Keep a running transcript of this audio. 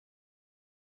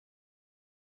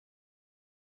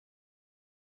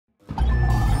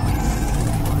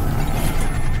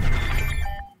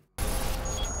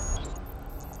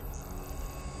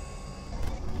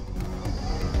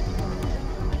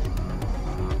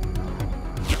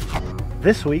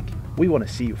This week, we want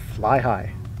to see you fly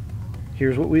high.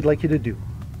 Here's what we'd like you to do.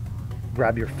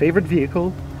 Grab your favorite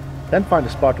vehicle, then find a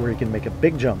spot where you can make a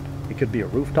big jump. It could be a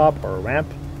rooftop or a ramp,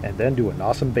 and then do an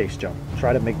awesome base jump.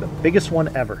 Try to make the biggest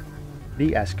one ever.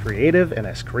 Be as creative and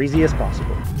as crazy as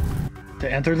possible.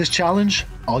 To enter this challenge,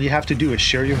 all you have to do is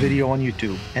share your video on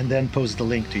YouTube, and then post the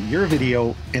link to your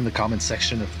video in the comments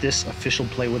section of this official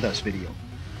Play With Us video.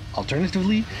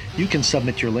 Alternatively, you can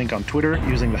submit your link on Twitter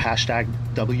using the hashtag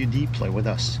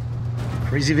WDPlayWithUs.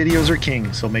 Crazy videos are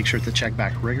king, so make sure to check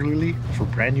back regularly for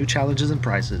brand new challenges and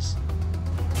prizes.